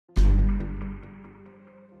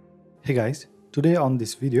Hey guys, today on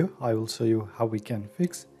this video I will show you how we can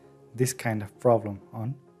fix this kind of problem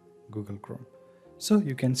on Google Chrome. So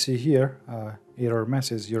you can see here error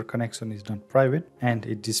message, your connection is not private, and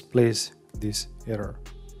it displays this error,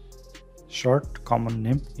 short common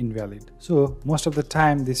name invalid. So most of the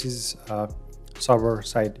time this is a server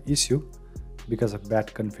side issue because of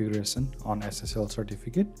bad configuration on SSL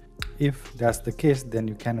certificate. If that's the case, then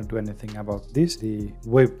you cannot do anything about this. The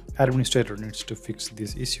web administrator needs to fix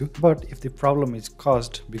this issue. But if the problem is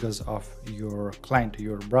caused because of your client,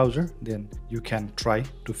 your browser, then you can try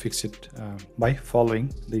to fix it by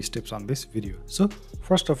following the steps on this video. So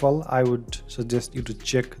first of all, I would suggest you to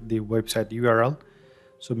check the website URL.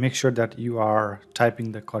 So make sure that you are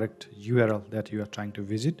typing the correct URL that you are trying to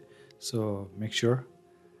visit. So make sure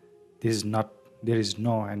there is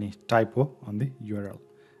no any typo on the URL.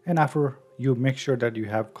 And after you make sure that you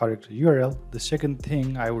have correct URL, the second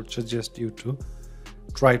thing I would suggest you to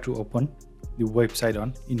try to open the website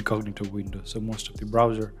on incognito window. So most of the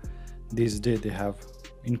browser these days, they have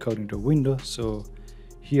incognito window. So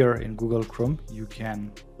here in Google Chrome, you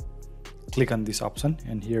can click on this option,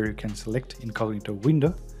 and here you can select incognito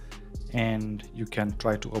window, and you can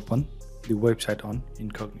try to open the website on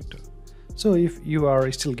incognito. So if you are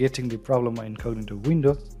still getting the problem on incognito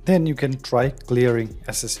window, then you can try clearing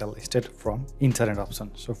SSL instead from internet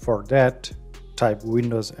option. So for that, type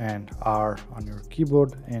Windows and R on your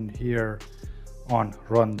keyboard, and here on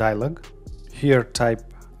run dialog, here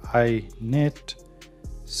type inet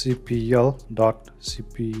cpl.cpl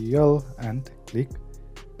and click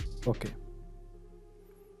OK.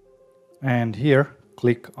 And here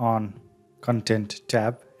click on content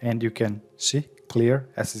tab, and you can see clear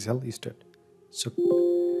SSL instead. So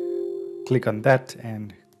click on that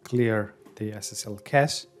and clear the SSL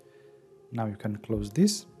cache. Now you can close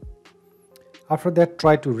this. After that,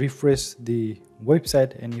 try to refresh the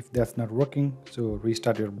website, and if that's not working, so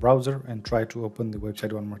restart your browser and try to open the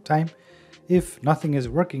website one more time. If nothing is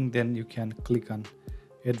working, then you can click on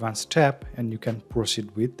advanced tab and you can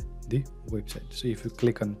proceed with the website. So if you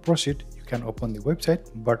click on proceed, you can open the website,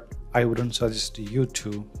 but I wouldn't suggest you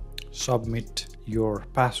to submit your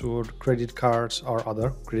password, credit cards, or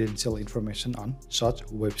other credential information on such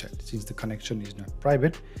website. Since the connection is not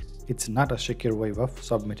private, it's not a secure way of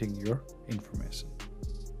submitting your information.